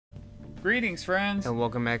Greetings, friends. And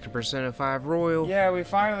welcome back to Persona 5 Royal. Yeah, we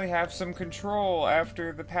finally have some control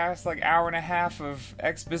after the past, hour and a half of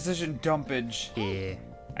exposition dumpage. Yeah.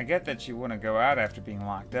 I get that you want to go out after being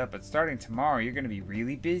locked up, but starting tomorrow, you're going to be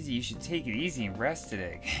really busy. You should take it easy and rest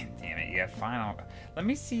today. Damn it, you got final... Let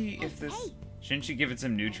me see if this... Shouldn't you give it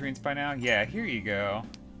some nutrients by now? Yeah, here you go.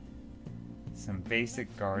 Some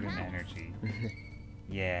basic garden energy.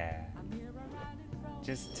 Yeah.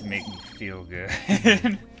 Just to make me feel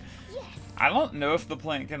good. I don't know if the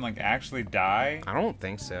plant can, actually die. I don't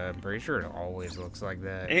think so. I'm pretty sure it always looks like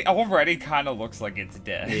that. It already kind of looks like it's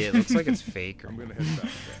dead. Yeah, it looks like it's fake or I'm gonna head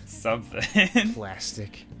back. something.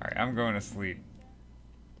 plastic. Alright, I'm going to sleep.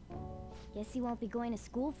 Guess you won't be going to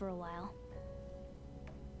school for a while.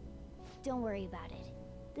 Don't worry about it.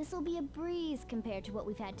 This'll be a breeze compared to what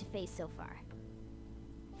we've had to face so far.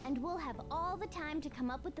 And we'll have all the time to come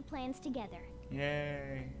up with the plans together.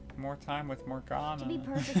 Yay. More time with Morgana. To be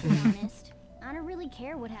perfectly honest, I don't really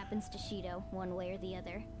care what happens to Shido, one way or the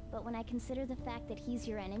other. But when I consider the fact that he's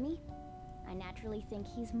your enemy, I naturally think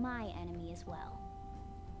he's my enemy as well.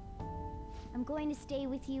 I'm going to stay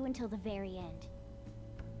with you until the very end.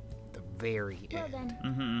 The very Well end.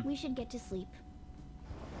 then, we should get to sleep.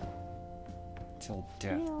 Till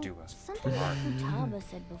death You know, do us something part. Futaba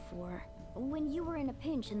said before. When you were in a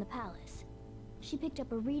pinch in the palace, she picked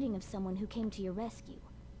up a reading of someone who came to your rescue.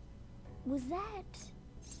 Was that...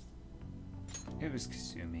 It was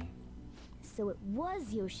Kasumi. So it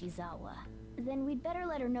was Yoshizawa. Then we'd better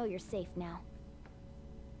let her know you're safe now.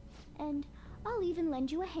 And I'll even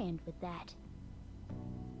lend you a hand with that.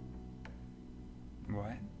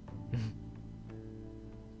 What?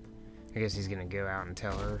 I guess he's gonna go out and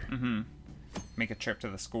tell her. Mm-hmm. Make a trip to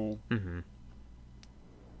the school. Mm-hmm.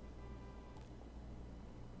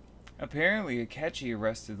 Apparently, Akechi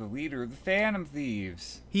arrested the leader of the Phantom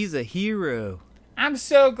Thieves. He's a hero. I'm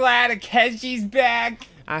so glad Akechi's back!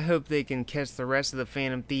 I hope they can catch the rest of the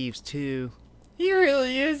Phantom Thieves too. He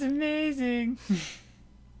really is amazing.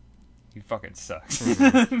 He fucking sucks.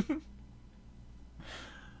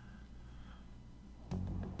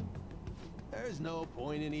 There's no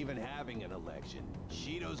point in even having an election.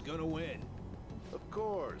 Shido's gonna win. Of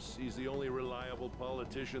course, he's the only reliable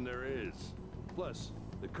politician there is. Plus,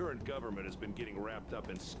 the current government has been getting wrapped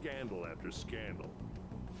up in scandal after scandal.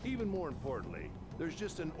 Even more importantly, there's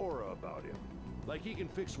just an aura about him. Like he can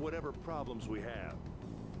fix whatever problems we have.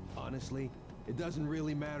 Honestly, it doesn't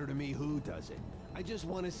really matter to me who does it. I just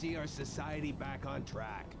want to see our society back on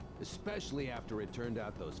track. Especially after it turned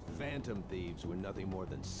out those Phantom Thieves were nothing more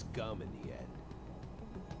than scum in the end.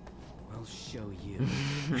 We'll show you.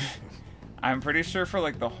 I'm pretty sure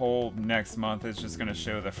for the whole next month it's just gonna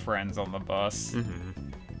show the friends on the bus.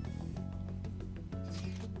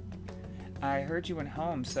 I heard you went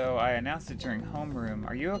home, so I announced it during homeroom.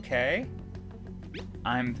 Are you okay?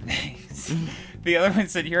 I'm thanks. The other one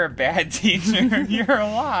said, you're a bad teacher. You're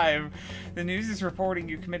alive. The news is reporting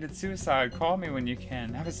you committed suicide. Call me when you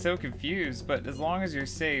can. I was so confused, but as long as you're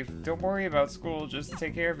safe, don't worry about school. Just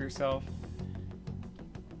take care of yourself.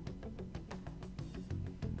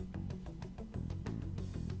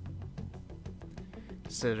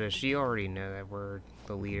 So does she already know that we're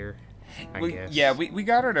the leader? I guess. Yeah, we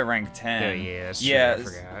got her to rank 10. Oh, yeah, that's true. Yeah, I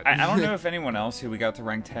forgot. I don't know if anyone else who we got to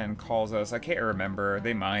rank 10 calls us. I can't remember.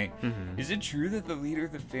 They might. Is it true that the leader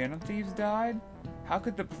of the Phantom Thieves died? How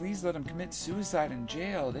could the police let him commit suicide in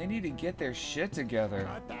jail? They need to get their shit together.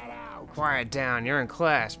 Quiet down, you're in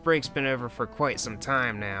class. Break's been over for quite some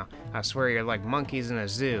time now. I swear you're like monkeys in a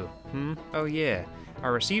zoo. Oh yeah. I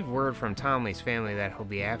received word from Tomley's family that he'll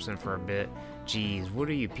be absent for a bit. Geez, what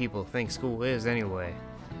do you people think school is anyway?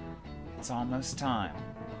 It's almost time.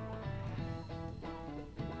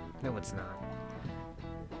 No, it's not.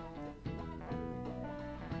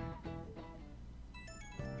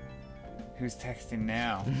 Who's texting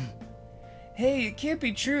now? Hey, it can't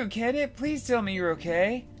be true, can it? Please tell me you're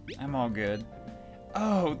okay. I'm all good.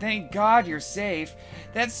 Oh, thank God you're safe.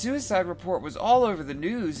 That suicide report was all over the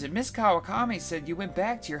news, and Miss Kawakami said you went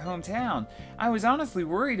back to your hometown. I was honestly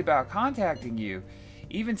worried about contacting you.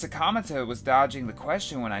 Even Sakamoto was dodging the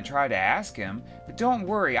question when I tried to ask him. But don't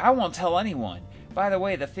worry, I won't tell anyone. By the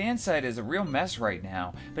way, the fan site is a real mess right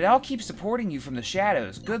now, but I'll keep supporting you from the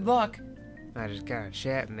shadows. Good luck. I just got a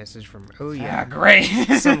chat message from Oya. Yeah, great.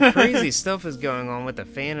 Some crazy stuff is going on with the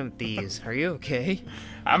Phantom Thieves. Are you okay?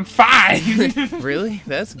 I'm fine. Really?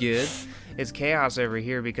 That's good. It's chaos over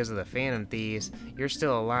here because of the Phantom Thieves. You're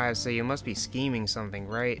still alive, so you must be scheming something,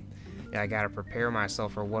 right? Yeah, I gotta prepare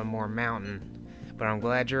myself for one more mountain. But I'm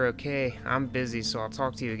glad you're okay. I'm busy, so I'll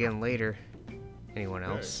talk to you again later. Anyone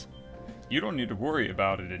else? You don't need to worry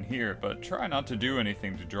about it in here, but try not to do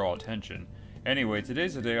anything to draw attention. Anyway,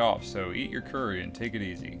 today's a day off, so eat your curry and take it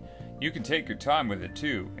easy. You can take your time with it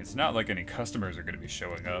too. It's not like any customers are gonna be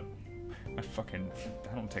showing up. I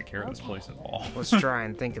don't take care of this place at all. Let's try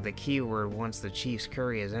and think of the keyword once the Chief's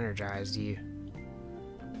curry has energized you.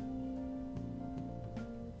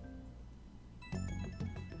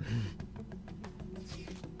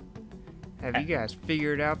 Have you guys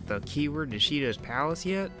figured out the keyword to Shido's palace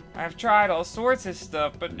yet? I've tried all sorts of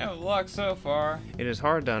stuff, but no luck so far. It is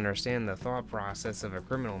hard to understand the thought process of a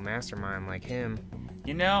criminal mastermind like him.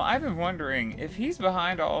 You know, I've been wondering, if he's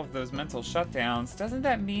behind all of those mental shutdowns, doesn't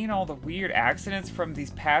that mean all the weird accidents from these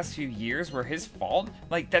past few years were his fault?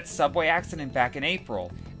 Like that subway accident back in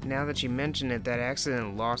April. Now that you mention it, that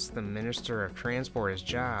accident lost the Minister of Transport his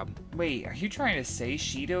job. Wait, are you trying to say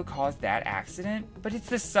Shido caused that accident? But it's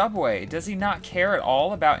the subway. Does he not care at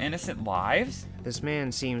all about innocent lives? This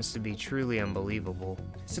man seems to be truly unbelievable.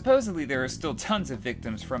 Supposedly there are still tons of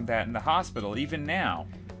victims from that in the hospital, even now.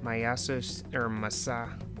 Masayoshi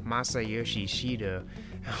Shido.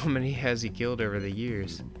 How many has he killed over the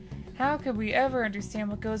years? How could we ever understand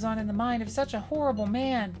what goes on in the mind of such a horrible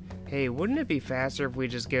man? Hey, wouldn't it be faster if we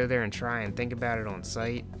just go there and try and think about it on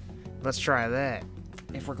site? Let's try that.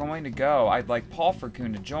 If we're going to go, I'd like Paul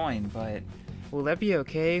Furcoon to join, but... Will that be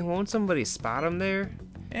okay? Won't somebody spot him there?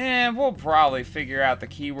 We'll probably figure out the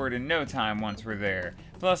keyword in no time once we're there.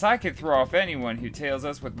 Plus, I could throw off anyone who tails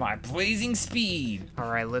us with my blazing speed.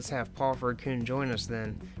 Alright, let's have Paul Furcoon join us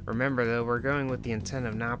then. Remember though, we're going with the intent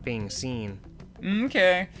of not being seen.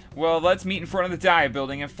 Okay, well, let's meet in front of the Diet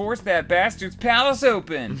Building and force that bastard's palace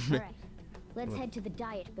open. Alright, let's head to the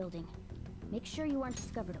Diet Building. Make sure you aren't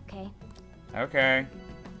discovered, okay? Okay.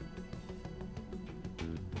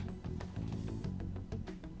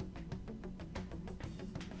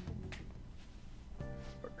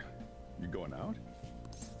 You going out?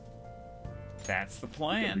 That's the You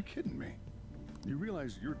plan. gotta be kidding me. You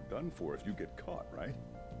realize you're done for if you get caught, right?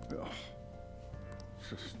 Ugh.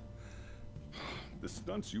 Just... The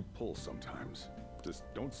stunts you pull sometimes. Just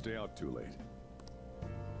don't stay out too late.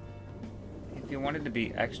 If he wanted to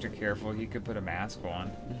be extra careful, he could put a mask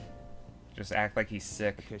on. Just act like he's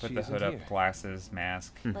sick, Because put she the isn't hood up, here. glasses,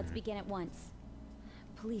 mask. Let's begin at once.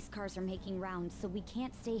 Police cars are making rounds, so we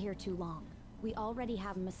can't stay here too long. We already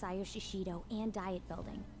have Masayoshi Shido and Diet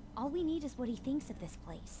Building. All we need is what he thinks of this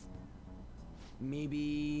place.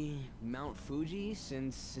 Maybe Mount Fuji,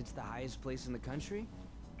 since it's the highest place in the country?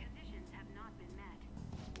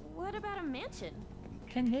 What about a mansion?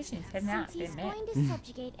 Conditions have Since he's going to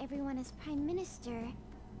subjugate everyone as Prime Minister,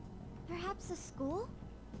 perhaps a school?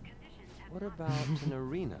 What about an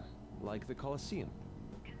arena, like the Colosseum?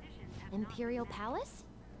 Imperial Palace?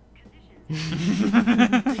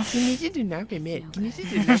 Can you do not permit?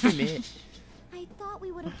 I thought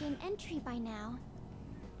we would have gained entry by now.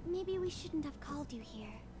 Maybe we shouldn't have called you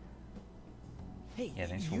here. Hey, Yeah,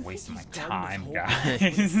 thanks for you think wasting my he's guarding time,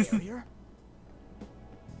 this whole guys. failure?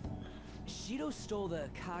 Shido stole the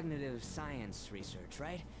cognitive science research,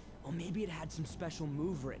 right? Or maybe it had some special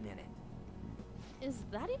move written in it. Is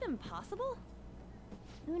that even possible?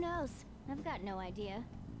 Who knows? I've got no idea.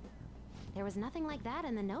 There was nothing like that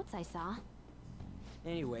in the notes I saw.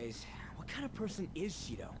 Anyways, what kind of person is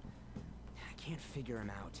Shido? I can't figure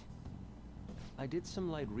him out. I did some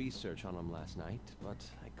light research on him last night, but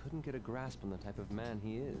I couldn't get a grasp on the type of man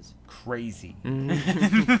he is. Crazy.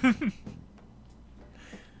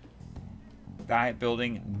 Diet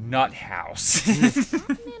Building, nut house.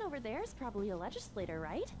 That man over there is probably a legislator,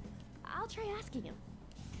 right? I'll try asking him.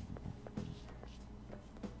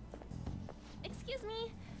 Excuse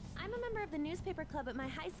me. I'm a member of the newspaper club at my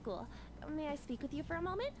high school. May I speak with you for a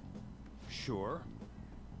moment? Sure.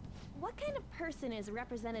 What kind of person is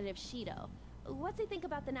Representative Shido? What's he think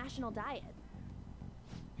about the national diet?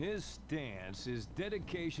 His stance is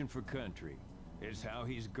dedication for country. It's how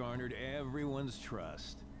he's garnered everyone's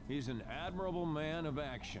trust. He's an admirable man of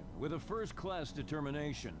action, with a first-class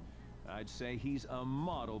determination. I'd say he's a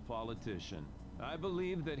model politician. I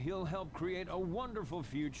believe that he'll help create a wonderful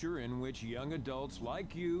future in which young adults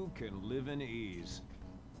like you can live in ease.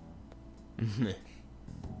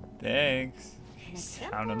 Thanks.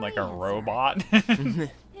 Sounding like a answer. robot.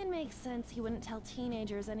 It makes sense he wouldn't tell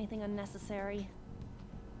teenagers anything unnecessary.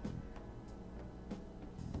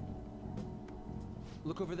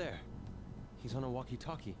 Look over there. He's on a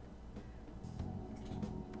walkie-talkie.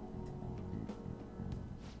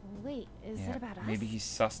 Wait, is Yeah, it about us? maybe he's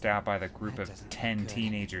sussed out by the group That of doesn't look 10 good.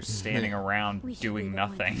 teenagers standing around We should doing leave at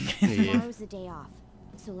nothing. once. Tomorrow's the day off,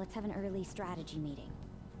 so let's have an early strategy meeting.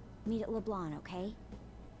 Meet at LeBlanc, okay?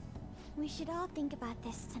 We should all think about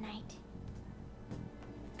this tonight.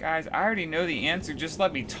 Guys, I already know the answer. Just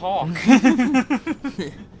let me talk.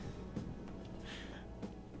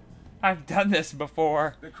 I've done this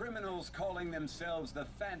before. The criminals calling themselves the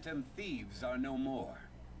Phantom Thieves are no more.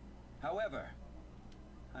 However,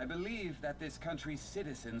 I believe that this country's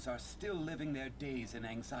citizens are still living their days in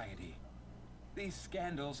anxiety. These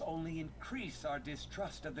scandals only increase our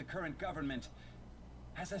distrust of the current government.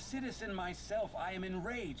 As a citizen myself, I am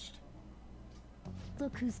enraged.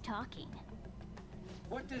 Look who's talking.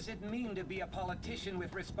 What does it mean to be a politician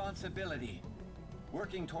with responsibility?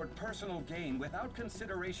 Working toward personal gain without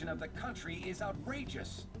consideration of the country is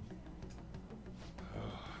outrageous.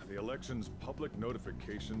 The election's public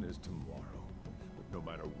notification is tomorrow. But no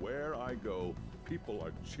matter where I go, people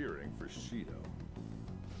are cheering for Shido.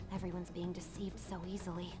 Everyone's being deceived so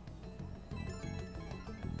easily.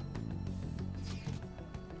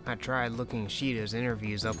 I tried looking Shido's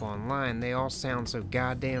interviews up online. They all sound so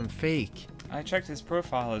goddamn fake. I checked his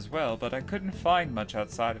profile as well, but I couldn't find much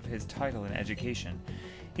outside of his title and education.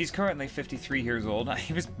 He's currently 53 years old.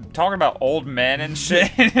 He was talking about old men and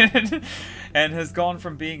shit. And has gone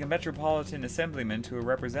from being a metropolitan assemblyman to a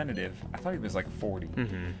representative. I thought he was like 40.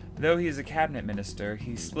 Though he is a cabinet minister,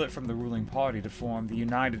 he split from the ruling party to form the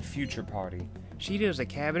United Future Party. Shido's a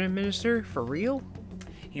cabinet minister? For real?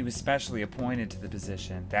 He was specially appointed to the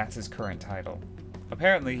position. That's his current title.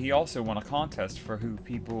 Apparently, he also won a contest for who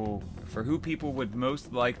people would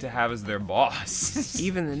most like to have as their boss.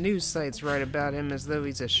 Even the news sites write about him as though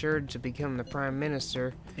he's assured to become the prime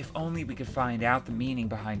minister. If only we could find out the meaning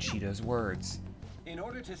behind Shido's words. In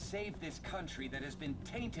order to save this country that has been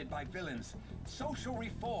tainted by villains, social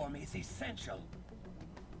reform is essential.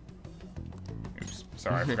 Oops,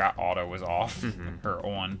 sorry, I forgot auto was off. Or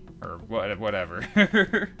on, or whatever.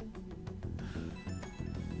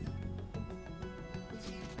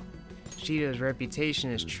 Shido's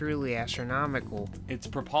reputation is truly astronomical. It's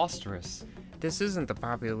preposterous. This isn't the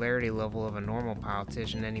popularity level of a normal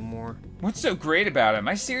politician anymore. What's so great about him?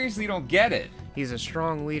 I seriously don't get it. He's a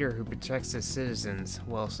strong leader who protects his citizens,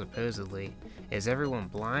 well, supposedly. Is everyone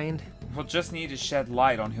blind? We'll just need to shed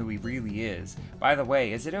light on who he really is. By the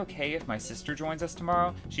way, is it okay if my sister joins us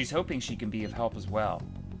tomorrow? She's hoping she can be of help as well.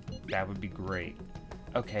 That would be great.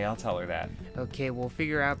 Okay, I'll tell her that. Okay, we'll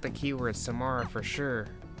figure out the keyword Samara for sure.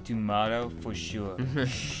 Tomorrow for sure.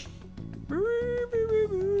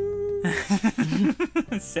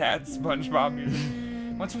 Sad SpongeBob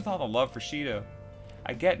music. What's with all the love for Shido?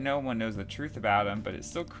 I get no one knows the truth about him, but it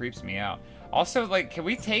still creeps me out. Also, like, can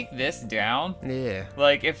we take this down? Yeah.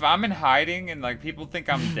 Like, if I'm in hiding and, like, people think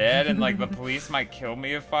I'm dead and, like, the police might kill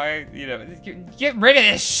me if I, you know, get rid of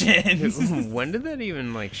this shit. When did that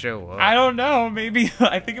even, like, show up? I don't know. Maybe,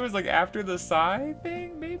 I think it was, like, after the Psy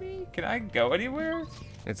thing, maybe? Can I go anywhere?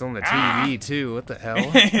 It's on the TV, too. What the hell?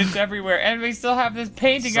 It's everywhere. And we still have this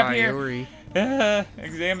painting up here. Sayori.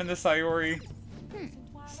 Examine the Sayori.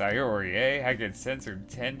 Sayori, eh? I can sense her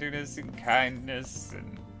tenderness and kindness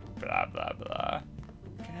and blah, blah, blah.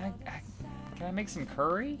 Can I make some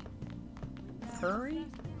curry? Curry?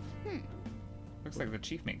 Looks like the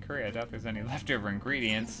chief made curry. I doubt there's any leftover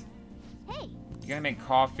ingredients. Hey. You gonna make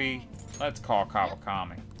coffee? Let's call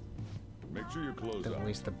Kawakami. Make sure your clothes Don't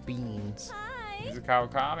waste the beans. Is it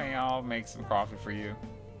Kawakami? I'll make some coffee for you.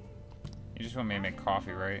 You just want me to make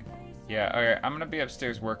coffee, right? Yeah, okay. I'm gonna be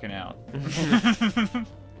upstairs working out.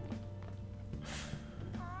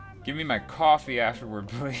 Give me my coffee afterward,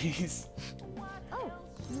 please. Oh,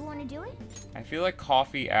 you want to do it? I feel like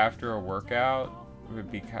coffee after a workout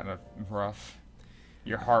would be kind of rough.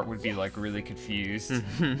 Your heart would be like really confused.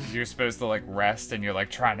 You're supposed to like rest and you're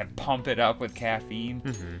like trying to pump it up with caffeine.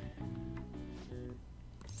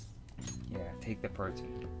 Yeah, take the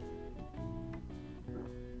protein.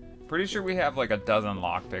 Pretty sure we have like a dozen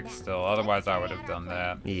lockpicks still, otherwise I would have done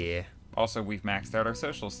that. Yeah. Also, we've maxed out our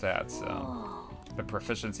social stats, so the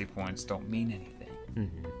proficiency points don't mean anything.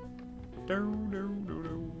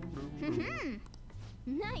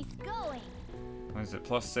 Nice going. What is it?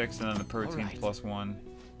 +6 and then the protein's +1.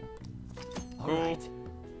 Cool. Right.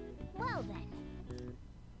 Well then.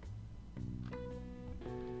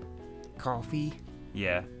 Coffee?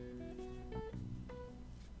 Yeah.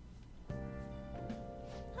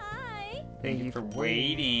 Hi. Thank you for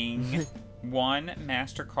waiting. One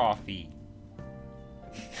master coffee.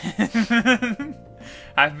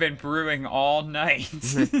 I've been brewing all night.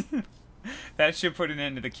 That should put an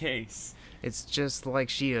end to the case. It's just like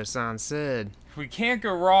Shido-san said. We can't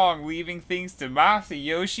go wrong leaving things to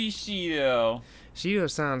Masayoshi Shido.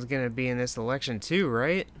 Shido-san's gonna be in this election too,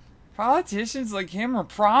 right? Politicians like him are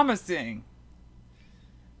promising.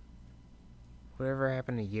 Whatever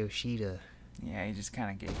happened to Yoshida? Yeah, he just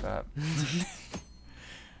kind of gave up.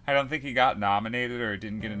 I don't think he got nominated or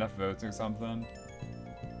didn't get enough votes or something.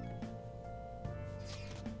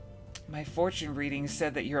 My fortune reading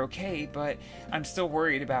said that you're okay, but I'm still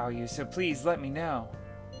worried about you, so please let me know.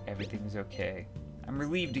 Everything's okay. I'm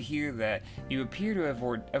relieved to hear that you appear to have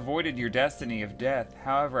avoided your destiny of death.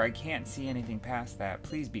 However, I can't see anything past that.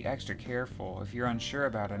 Please be extra careful. If you're unsure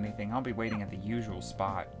about anything, I'll be waiting at the usual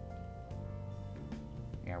spot.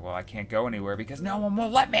 Yeah, well, I can't go anywhere because no one will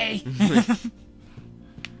let me!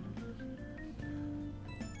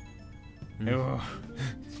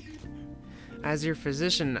 As your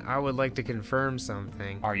physician, I would like to confirm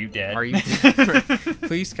something. Are you dead? Are you dead?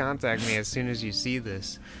 Please contact me as soon as you see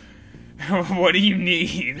this. What do you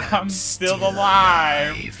need? I'm still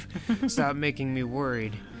alive. Stop making me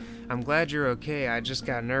worried. I'm glad you're okay. I just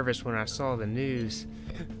got nervous when I saw the news.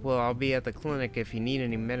 Well, I'll be at the clinic if you need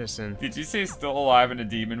any medicine. Did you say still alive in a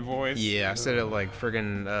demon voice? Yeah, I said it like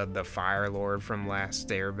friggin' the Fire Lord from Last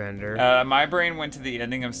Airbender. My brain went to the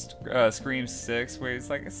ending of Scream 6 where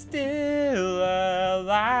it's like, still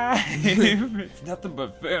alive. It's nothing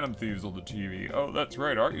but Phantom Thieves on the TV. Oh, that's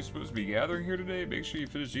right. Aren't you supposed to be gathering here today? Make sure you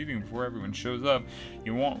finish eating before everyone shows up.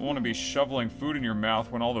 You won't want to be shoveling food in your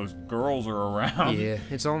mouth when all those girls are around. Yeah,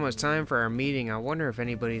 it's almost time for our meeting. I wonder if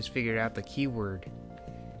anybody's figured out the keyword.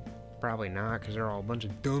 Probably not, because they're all a bunch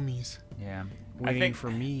of dummies. Yeah. Waiting for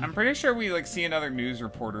me. I'm pretty sure we like see another news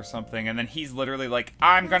report or something, and then he's literally like,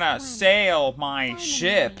 I'm gonna sail my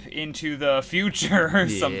ship into the future or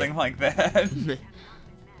something like that.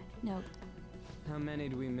 No. How many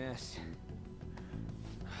do we miss?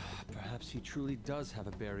 Perhaps he truly does have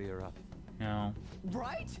a barrier up. No.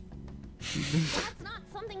 Right? That's not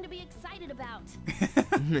something to be excited about.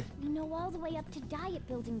 We know all the way up to Diet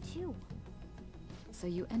Building, too. So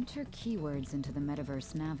you enter keywords into the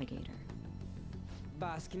Metaverse Navigator.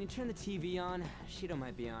 Boss, can you turn the TV on? Shido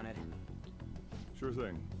might be on it. Sure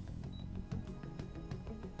thing.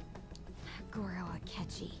 Goro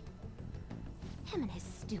Akechi. Him and his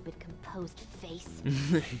stupid composed face.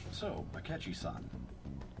 So, Akechi-san,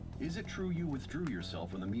 is it true you withdrew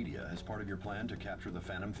yourself from the media as part of your plan to capture the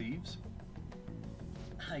Phantom Thieves?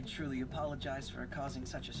 I truly apologize for causing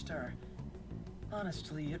such a stir.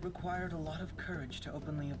 Honestly, it required a lot of courage to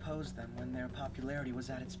openly oppose them when their popularity was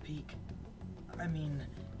at its peak. I mean,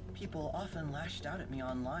 people often lashed out at me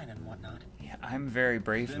online and whatnot. Yeah, I'm very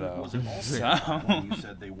brave Then though. Was it also when you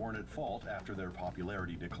said they weren't at fault after their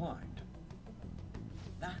popularity declined?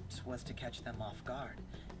 That was to catch them off guard.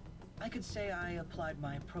 I could say I applied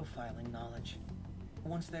my profiling knowledge.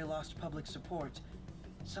 Once they lost public support,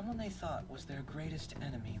 someone they thought was their greatest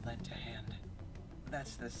enemy lent a hand.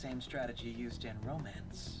 That's the same strategy used in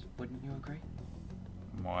romance, wouldn't you agree?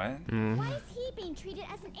 What? Why is he being treated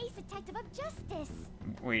as an ace detective of justice?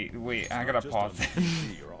 Wait, I gotta pause.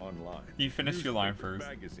 Or online. You finish your line first.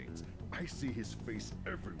 Magazines. I see his face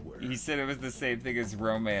everywhere. He said it was the same thing as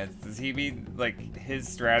romance. Does he mean like his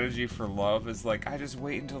strategy for love is like I just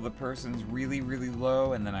wait until the person's really, really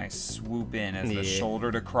low and then I swoop in as the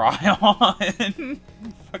shoulder to cry on?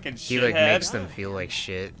 Fucking shithead. He like makes them feel like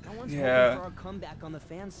shit. No one's hoping for a comeback on the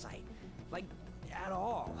fan site. Like, at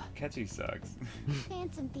all. Akechi sucks.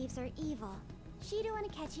 Phantom Thieves are evil. Shido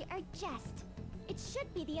and Akechi are just. It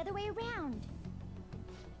should be the other way around.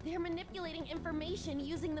 They're manipulating information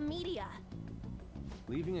using the media.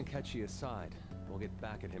 Leaving Akechi aside, we'll get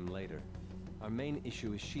back at him later. Our main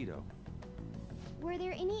issue is Shido. Were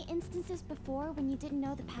there any instances before when you didn't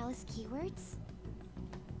know the palace keywords?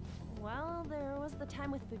 Well, there was the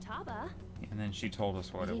time with Futaba. And then she told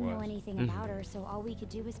us what We it didn't know was. anything about her, so all we could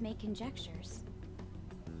do was make conjectures.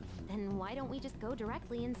 Then why don't we just go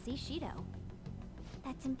directly and see Shido?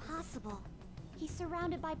 That's impossible. He's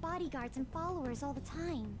surrounded by bodyguards and followers all the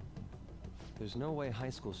time. There's no way high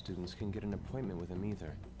school students can get an appointment with him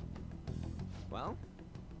either. Well,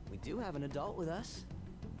 we do have an adult with us.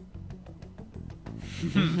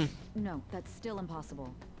 No, that's still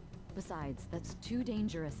impossible. Besides, that's too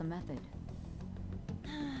dangerous a method.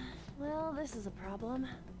 Well, this is a problem.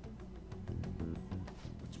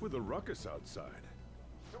 What's with the ruckus outside?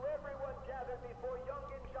 To everyone gathered before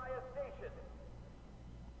Yongin-Jaya Station.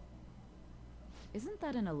 Isn't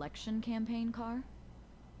that an election campaign car?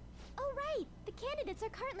 Oh right! The candidates are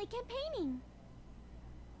currently campaigning!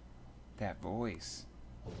 That voice.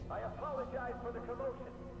 I apologize for the commotion.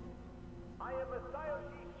 I am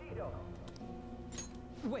Masayoshi Shido.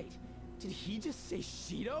 Wait, did he just say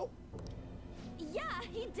Shido? Yeah,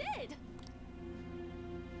 he did!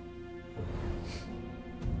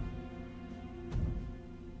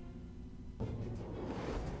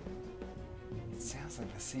 It sounds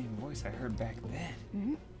like the same voice I heard back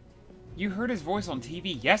then. You heard his voice on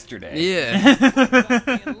TV yesterday. Yeah.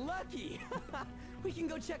 Getting lucky. We can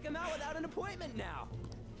go check him out without an appointment now.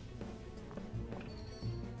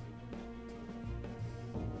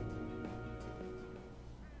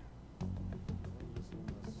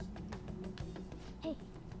 Hey,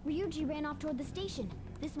 Ryuji ran off toward the station.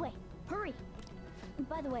 This way. Hurry.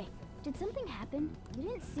 By the way, did something happen? You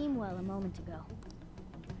didn't seem well a moment ago.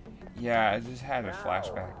 Yeah, I just had a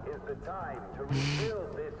flashback. Now is the time to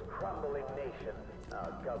rebuild this crumbling nation.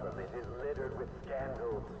 Our government is littered with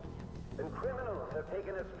scandals, and criminals have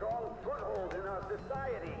taken a strong foothold in our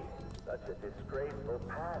society. Such a disgraceful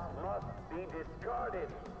past must be discarded.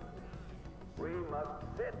 We must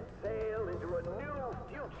set sail into a new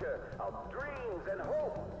future of dreams and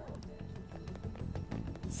hope.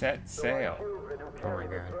 Set sail. Oh my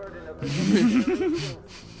god.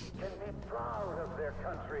 Can be proud of their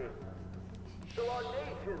country. So our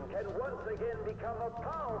nation can once again become a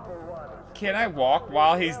powerful one. Can I walk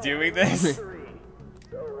while he's doing this? So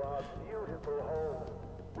our beautiful home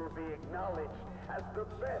will be acknowledged as the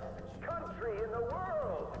best country in the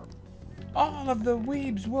world. All of the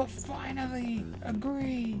weebs will finally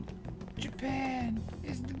agree. Japan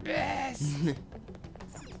is the best.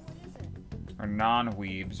 Or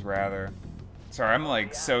non-weebs, rather. Sorry, I'm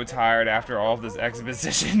like so tired after all of this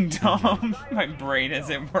exposition, Tom. My brain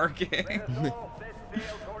isn't working.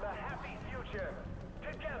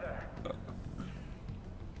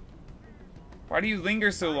 Why do you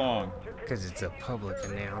linger so long? Because it's a public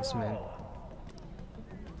announcement.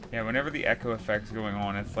 Yeah, whenever the echo effect's going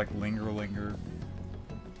on, it's like linger.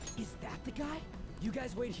 Is that the guy? You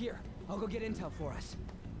guys wait here. I'll go get intel for us.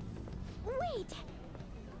 Wait!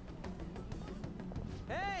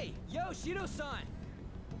 Hey! Yo, Shido-san!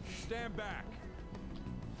 Stand back.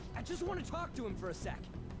 I just want to talk to him for a sec.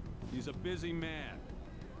 He's a busy man.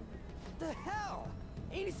 The hell?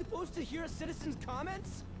 Ain't he supposed to hear a citizen's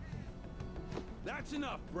comments? That's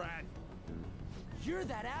enough, Brad. You're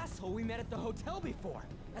that asshole we met at the hotel before.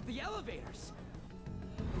 At the elevators.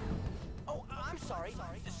 Oh, I'm sorry.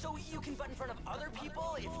 So you can butt in front of other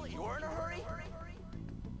people if you're in a hurry?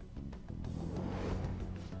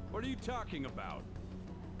 What are you talking about?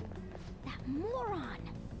 That moron!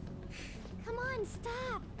 Come on,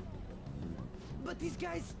 stop! But these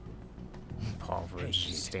guys... Paul Verge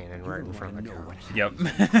is standing right in front of the car. Yep.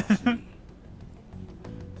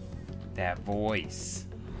 That voice.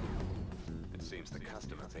 It seems the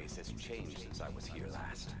customer base has changed since I was here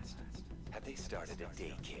last. Have they started a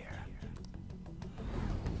daycare?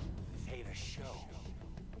 This ain't a show.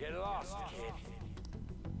 Get lost, kid.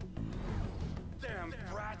 Damn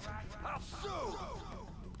brat! I'll sue!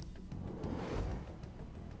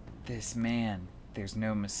 This man, there's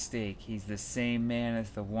no mistake. He's the same man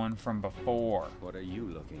as the one from before. What are you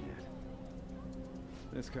looking at?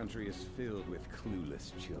 This country is filled with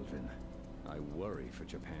clueless children. I worry for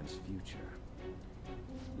Japan's future.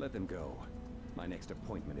 Let them go. My next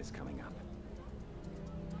appointment is coming up.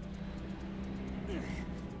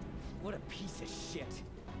 What a piece of shit.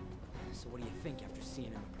 So what do you think after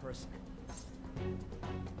seeing him in person?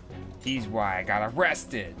 He's why I got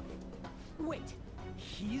arrested. Wait,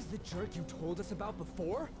 he's the jerk you told us about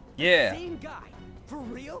before? Yeah. Same guy? For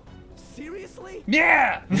real? Seriously?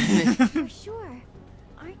 Yeah! You're sure,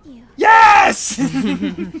 aren't you? Yes!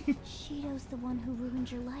 Shido's the one who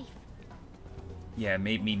ruined your life. Yeah, it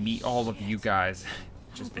made me meet all of you guys.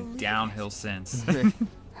 Just been downhill since.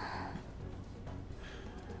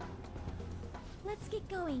 Let's get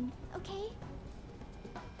going, okay?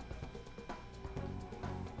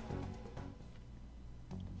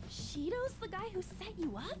 Shido's the guy who set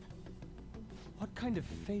you up? What kind of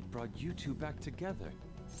fate brought you two back together?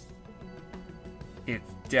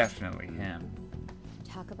 It's definitely him.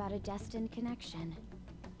 Talk about a destined connection.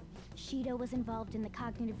 Shido was involved in the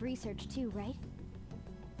cognitive research too, right?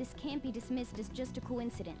 This can't be dismissed as just a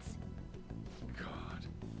coincidence. God,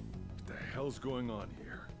 what the hell's going on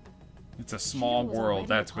here? It's a small Shido was world, already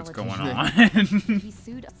that's a what's going politician. on. He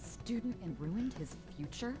sued a student and ruined his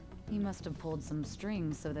future? He must have pulled some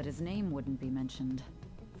strings so that his name wouldn't be mentioned.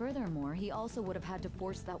 Furthermore, he also would have had to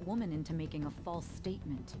force that woman into making a false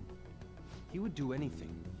statement. He would do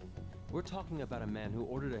anything. We're talking about a man who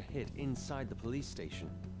ordered a hit inside the police station.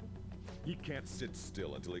 He can't sit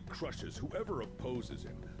still until he crushes whoever opposes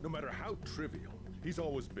him, no matter how trivial. He's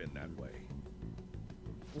always been that way.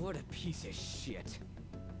 What a piece of shit.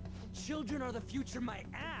 Children are the future, my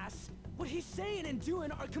ass. What he's saying and doing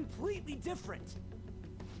are completely different.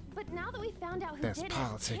 But now that we found out who That's did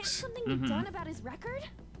politics. it, can't something be done about his record?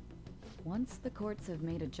 Once the courts have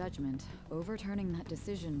made a judgment, overturning that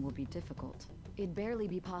decision will be difficult. It'd barely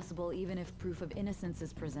be possible even if proof of innocence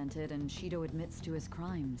is presented and Shido admits to his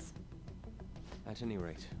crimes. At any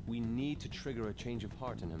rate, we need to trigger a change of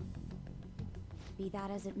heart in him. Be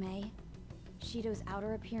that as it may, Shido's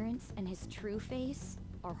outer appearance and his true face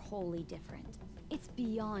are wholly different. It's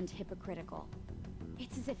beyond hypocritical.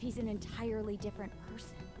 It's as if he's an entirely different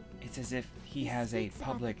person. It's as if he has a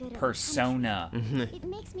public persona. It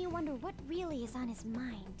makes me wonder what really is on his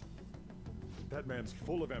mind. That man's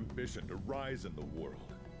full of ambition to rise in the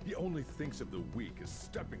world. He only thinks of the weak as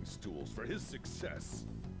stepping stools for his success.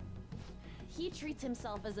 He treats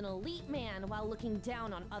himself as an elite man while looking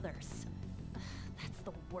down on others. That's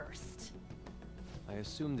the worst. I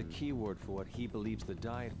assume the keyword for what he believes the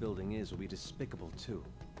Diet building is will be despicable too.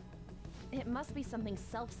 It must be something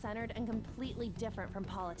self-centered and completely different from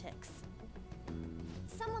politics.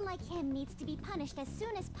 Someone like him needs to be punished as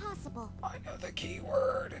soon as possible. I know the key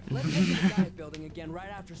word. Let's head to the Diet building again right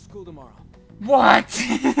after school tomorrow. What?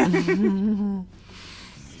 Stewing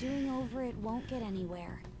over it won't get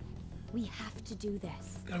anywhere. We have to do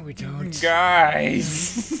this. No, we don't.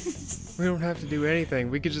 Guys. We don't have to do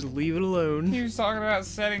anything. We could just leave it alone. He was talking about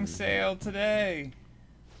setting sail today.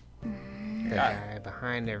 The guy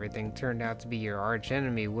behind everything turned out to be your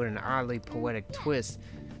archenemy. What an oddly poetic twist.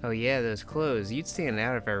 Oh yeah, those clothes. You'd stand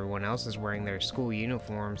out if everyone else is wearing their school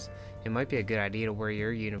uniforms. It might be a good idea to wear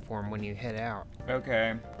your uniform when you head out.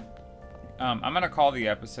 Okay. I'm gonna call the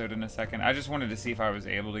episode in a second. I just wanted to see if I was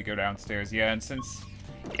able to go downstairs. Yeah, and since,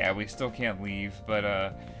 yeah, we still can't leave,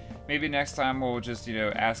 but maybe next time we'll just, you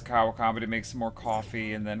know, ask Kawakami to make some more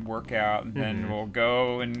coffee and then work out, and then we'll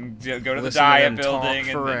go and go to the Diet building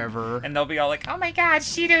and they'll be all like, oh my god,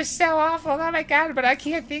 Shido's so awful, oh my god, but I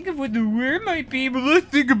can't think of what the word might be, but let's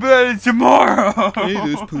think about it tomorrow. Hey,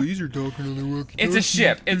 those police are talking on the walkie-talkie. It's a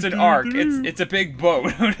ship, it's an ark, it's a big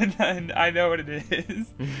boat, and I know what it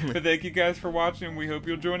is. But thank you guys for watching. We hope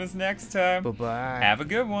you'll join us next time. Bye-bye. Have a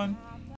good one.